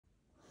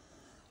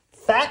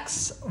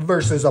Facts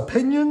versus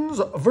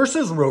Opinions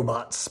versus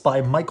Robots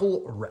by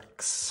Michael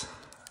Rex.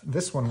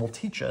 This one will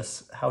teach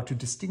us how to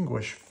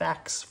distinguish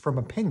facts from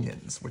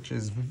opinions, which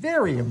is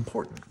very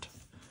important.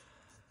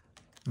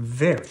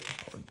 Very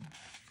important.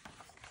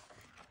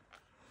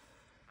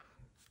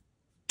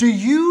 Do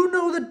you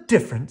know the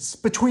difference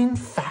between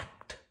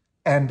fact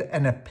and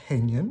an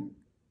opinion?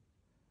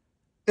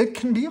 It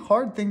can be a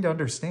hard thing to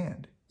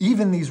understand.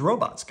 Even these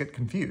robots get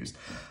confused.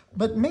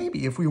 But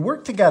maybe if we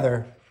work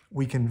together,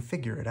 we can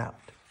figure it out.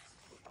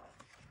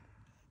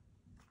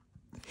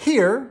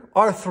 Here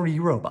are 3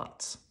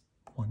 robots.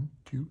 1,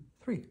 2,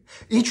 3.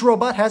 Each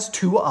robot has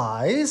 2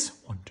 eyes.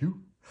 1, 2.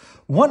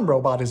 One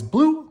robot is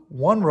blue,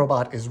 one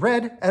robot is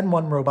red, and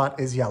one robot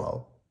is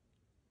yellow.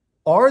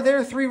 Are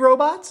there 3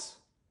 robots?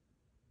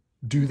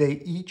 Do they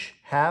each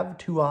have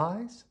 2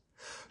 eyes?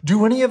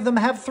 Do any of them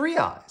have 3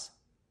 eyes?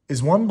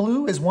 Is one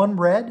blue? Is one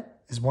red?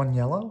 Is one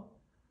yellow?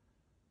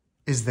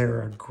 Is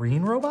there a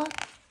green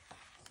robot?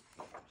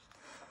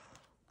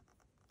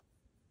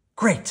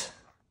 Great.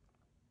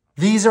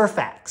 These are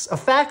facts. A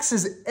fact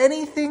is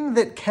anything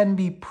that can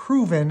be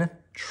proven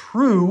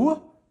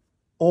true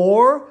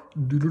or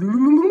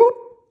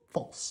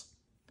false.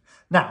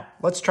 Now,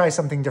 let's try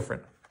something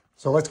different.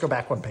 So let's go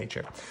back one page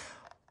here.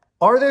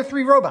 Are there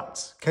 3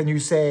 robots? Can you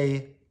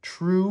say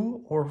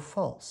true or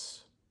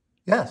false?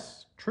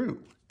 Yes,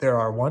 true. There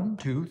are 1,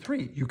 2,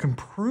 3. You can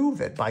prove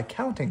it by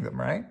counting them,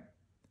 right?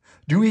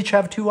 Do each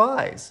have 2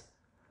 eyes?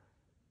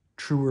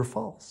 True or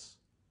false?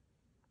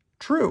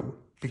 True,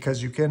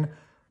 because you can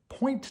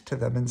point to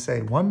them and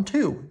say 1,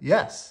 2.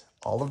 Yes,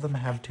 all of them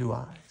have 2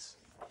 eyes.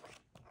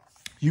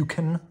 You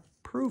can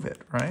prove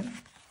it, right?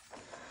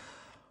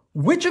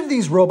 Which of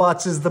these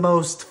robots is the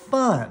most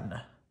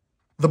fun?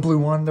 The blue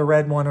one, the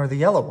red one, or the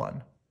yellow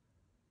one?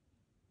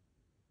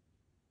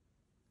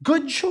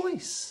 Good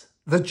choice.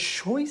 The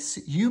choice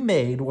you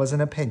made was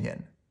an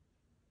opinion.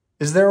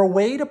 Is there a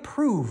way to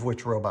prove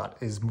which robot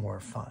is more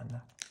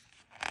fun?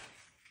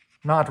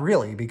 Not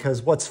really,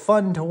 because what's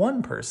fun to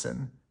one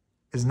person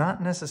is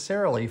not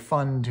necessarily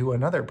fun to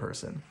another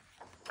person.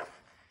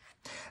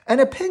 An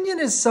opinion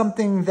is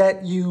something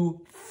that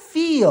you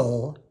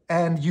feel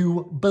and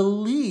you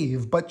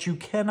believe, but you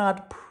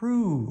cannot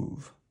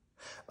prove.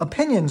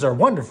 Opinions are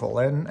wonderful,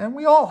 and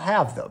we all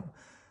have them.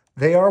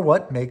 They are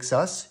what makes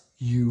us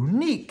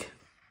unique.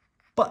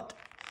 But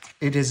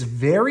it is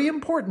very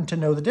important to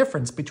know the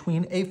difference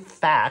between a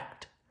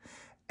fact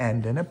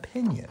and an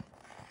opinion.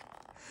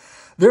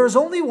 There is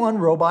only one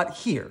robot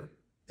here.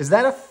 Is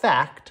that a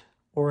fact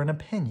or an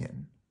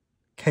opinion?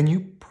 Can you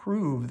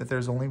prove that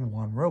there's only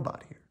one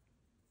robot here?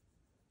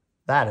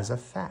 That is a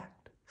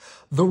fact.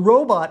 The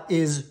robot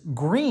is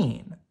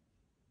green.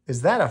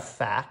 Is that a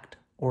fact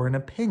or an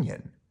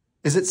opinion?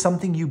 Is it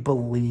something you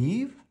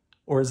believe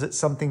or is it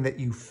something that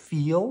you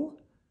feel?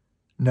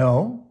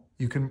 No,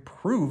 you can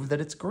prove that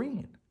it's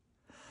green.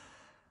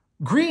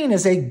 Green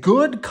is a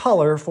good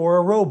color for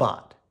a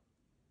robot.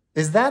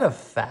 Is that a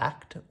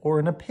fact or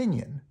an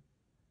opinion?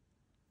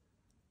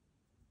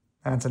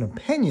 That's an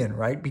opinion,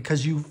 right?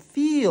 Because you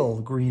feel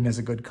green is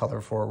a good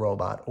color for a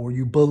robot, or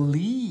you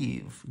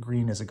believe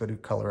green is a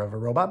good color of a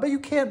robot, but you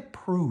can't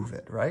prove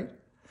it, right?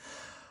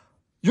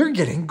 You're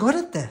getting good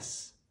at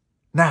this.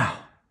 Now,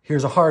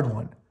 here's a hard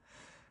one.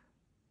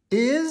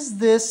 Is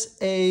this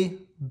a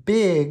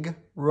big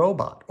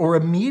robot, or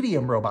a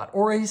medium robot,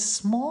 or a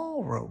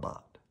small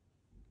robot?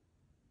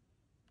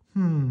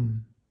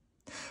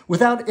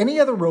 Without any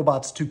other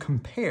robots to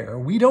compare,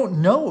 we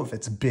don't know if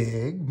it's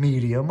big,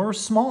 medium, or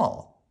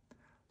small.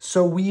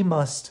 So we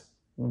must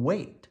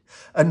wait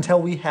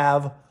until we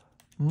have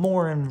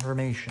more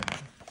information.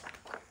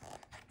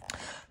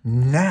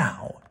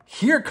 Now,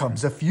 here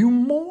comes a few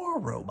more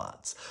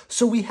robots.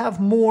 So we have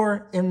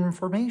more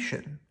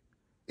information.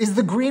 Is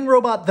the green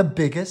robot the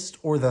biggest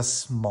or the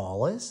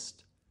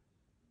smallest?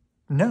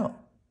 No,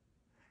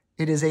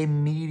 it is a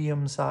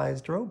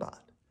medium-sized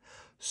robot.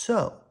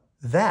 So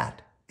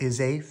that is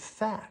a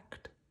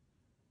fact.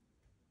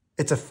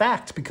 It's a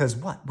fact because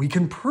what? We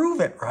can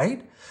prove it,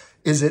 right?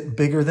 Is it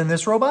bigger than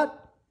this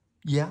robot?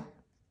 Yeah.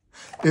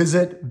 Is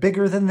it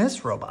bigger than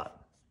this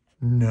robot?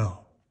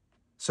 No.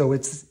 So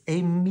it's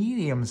a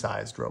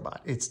medium-sized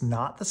robot. It's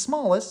not the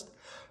smallest.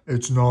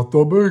 It's not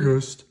the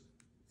biggest.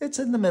 It's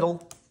in the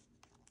middle.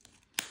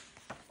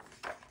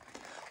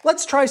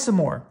 Let's try some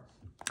more.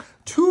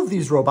 2 of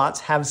these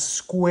robots have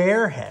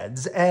square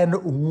heads and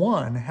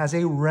one has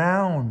a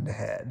round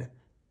head.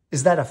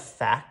 Is that a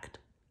fact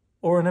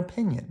or an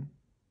opinion?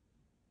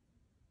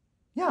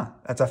 Yeah,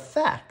 that's a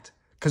fact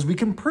because we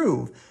can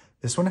prove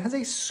this one has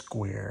a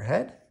square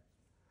head,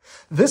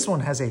 this one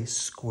has a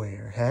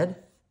square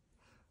head,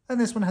 and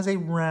this one has a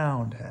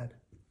round head.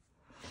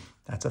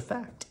 That's a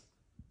fact.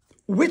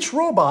 Which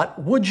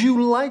robot would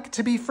you like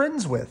to be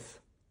friends with?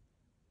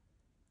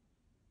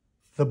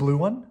 The blue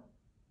one?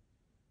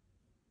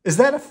 Is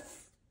that a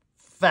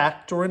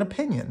fact or an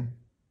opinion?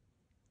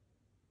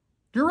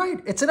 You're right,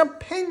 it's an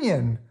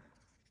opinion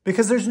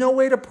because there's no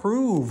way to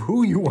prove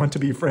who you want to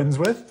be friends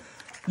with.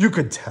 You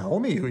could tell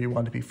me who you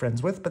want to be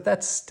friends with, but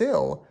that's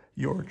still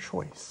your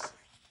choice.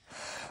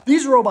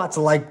 These robots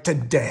like to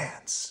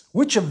dance.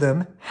 Which of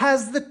them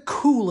has the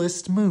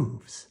coolest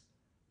moves?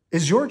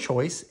 Is your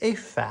choice a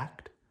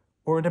fact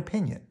or an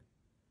opinion?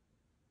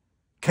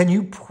 Can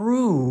you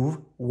prove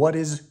what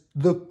is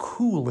the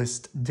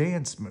coolest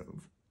dance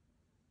move?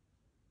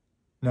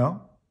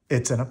 No,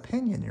 it's an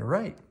opinion, you're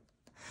right.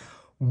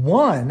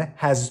 One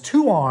has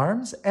 2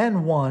 arms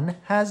and one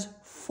has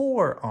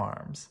 4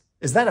 arms.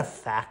 Is that a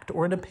fact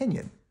or an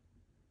opinion?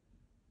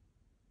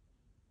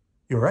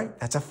 You're right,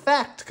 that's a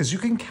fact because you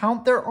can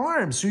count their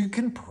arms, so you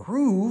can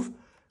prove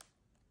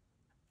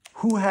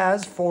who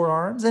has 4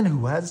 arms and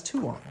who has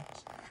 2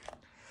 arms.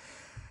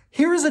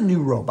 Here is a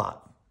new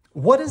robot.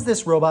 What is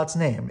this robot's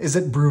name? Is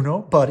it Bruno,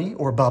 Buddy,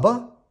 or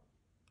Bubba?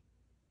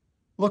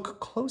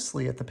 Look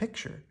closely at the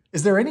picture.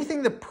 Is there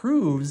anything that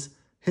proves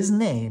his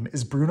name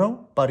is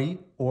Bruno, Buddy,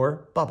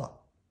 or Bubba?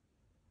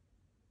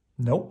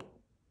 Nope,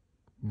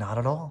 not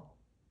at all.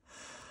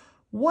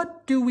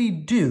 What do we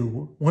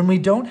do when we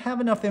don't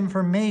have enough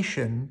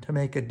information to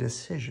make a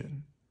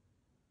decision?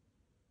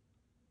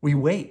 We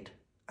wait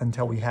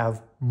until we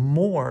have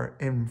more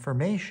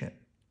information.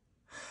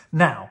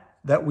 Now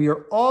that we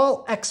are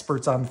all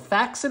experts on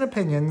facts and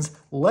opinions,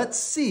 let's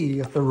see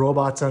if the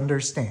robots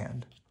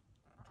understand.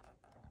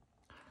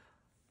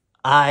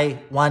 I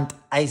want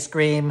ice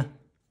cream.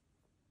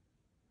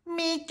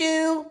 Me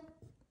too.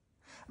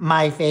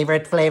 My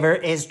favorite flavor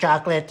is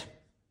chocolate.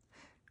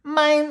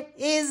 Mine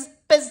is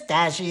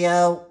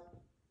pistachio.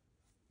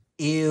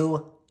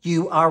 You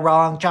are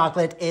wrong.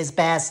 Chocolate is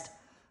best.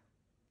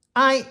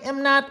 I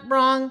am not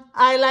wrong.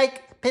 I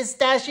like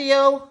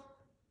pistachio.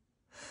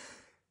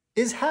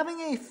 Is having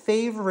a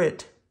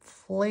favorite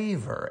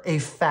flavor a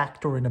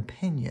fact or an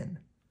opinion?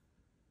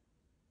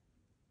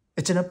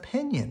 It's an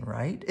opinion,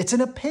 right? It's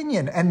an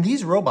opinion, and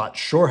these robots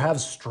sure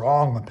have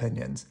strong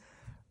opinions.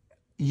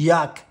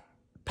 Yuck.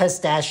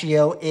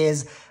 Pistachio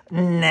is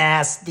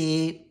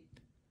nasty.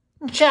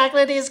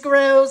 Chocolate is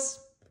gross.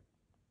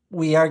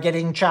 We are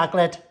getting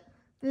chocolate.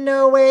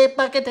 No way,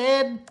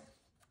 Buckethead.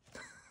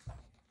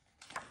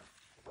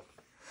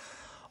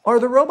 Are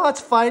the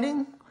robots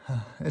fighting?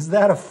 Is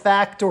that a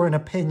fact or an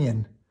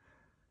opinion?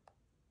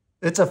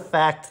 It's a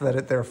fact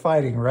that they're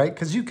fighting, right?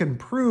 Because you can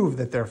prove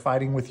that they're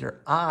fighting with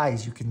your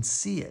eyes. You can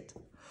see it.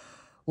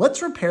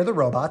 Let's repair the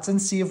robots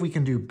and see if we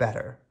can do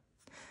better.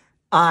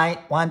 I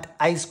want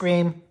ice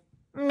cream.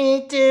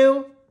 Me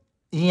too.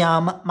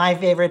 Yum, my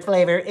favorite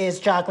flavor is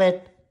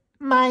chocolate.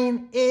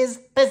 Mine is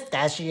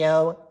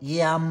pistachio.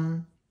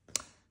 Yum.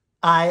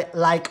 I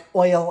like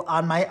oil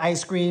on my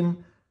ice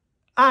cream.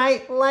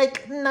 I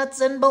like nuts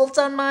and bolts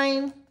on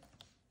mine.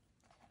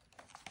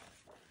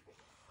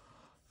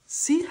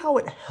 See how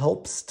it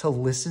helps to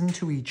listen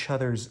to each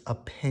other's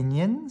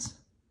opinions?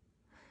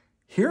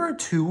 Here are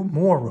 2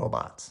 more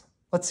robots.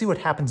 Let's see what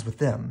happens with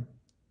them.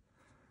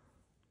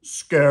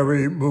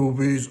 Scary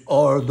movies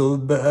are the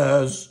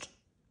best.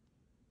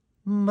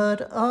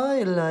 But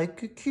I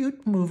like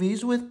cute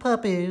movies with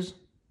puppies.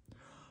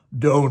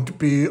 Don't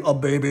be a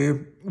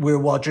baby. We're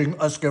watching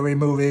a scary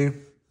movie.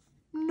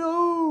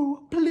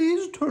 No,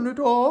 please turn it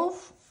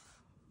off.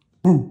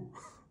 Boo.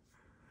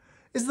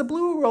 Is the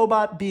blue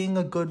robot being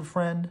a good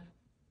friend?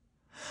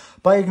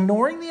 By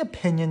ignoring the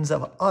opinions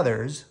of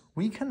others,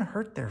 we can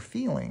hurt their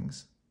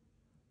feelings.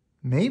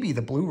 Maybe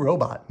the blue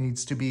robot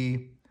needs to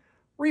be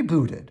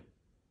rebooted.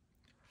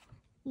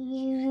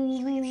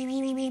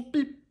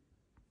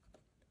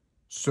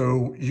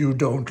 So you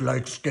don't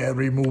like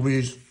scary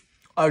movies?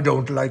 I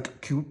don't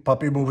like cute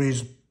puppy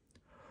movies.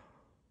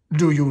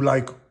 Do you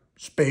like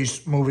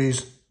space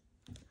movies?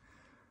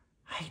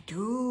 I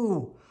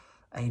do.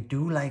 I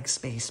do like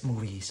space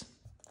movies.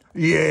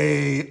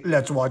 Yay,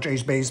 let's watch a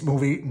space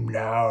movie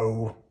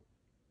now.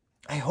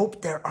 I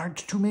hope there aren't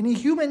too many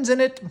humans in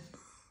it.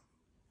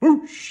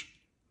 Whoosh.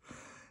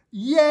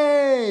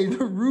 Yay,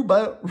 the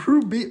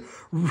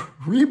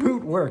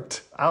reboot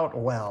worked out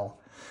well.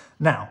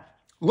 Now,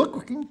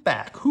 looking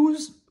back,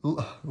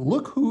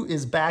 look who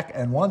is back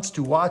and wants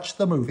to watch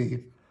the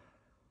movie.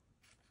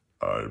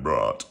 I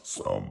brought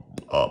some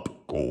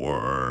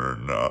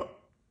popcorn.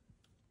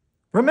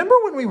 Remember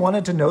when we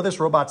wanted to know this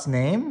robot's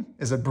name?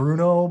 Is it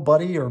Bruno,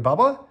 Buddy, or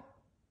Bubba?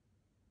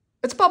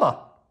 It's Bubba.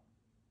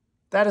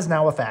 That is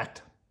now a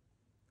fact.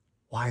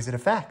 Why is it a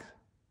fact?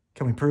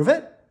 Can we prove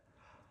it?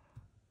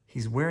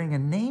 He's wearing a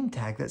name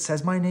tag that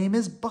says my name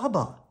is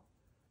Bubba.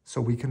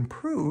 So we can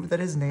prove that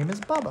his name is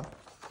Bubba.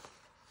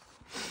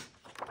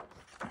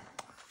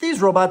 These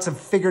robots have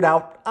figured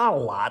out a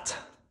lot.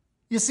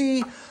 You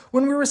see,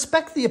 when we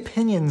respect the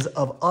opinions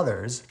of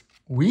others,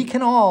 we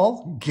can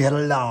all get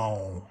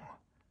along.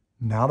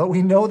 Now that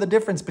we know the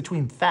difference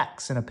between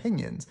facts and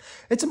opinions,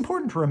 it's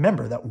important to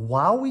remember that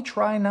while we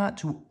try not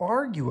to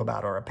argue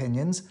about our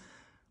opinions,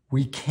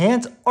 we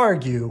can't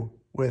argue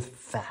with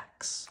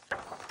facts.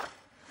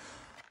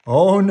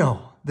 Oh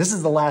no, this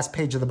is the last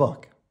page of the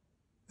book.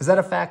 Is that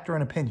a fact or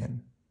an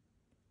opinion?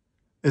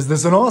 Is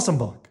this an awesome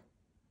book?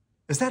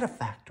 Is that a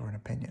fact or an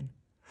opinion?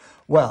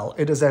 Well,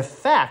 it is a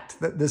fact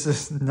that this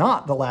is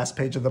not the last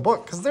page of the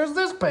book because there's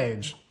this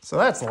page. So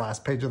that's the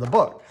last page of the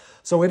book.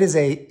 So it is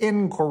a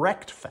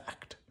incorrect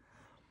fact.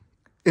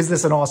 Is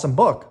this an awesome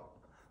book?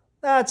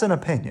 That's an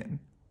opinion.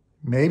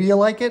 Maybe you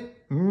like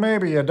it,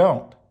 maybe you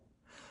don't.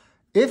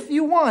 If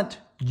you want,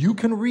 you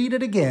can read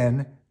it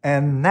again,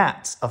 and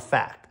that's a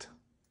fact.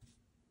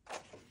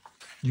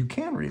 You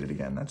can read it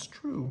again, that's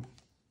true.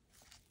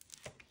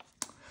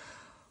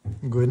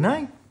 Good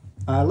night.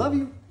 I love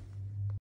you.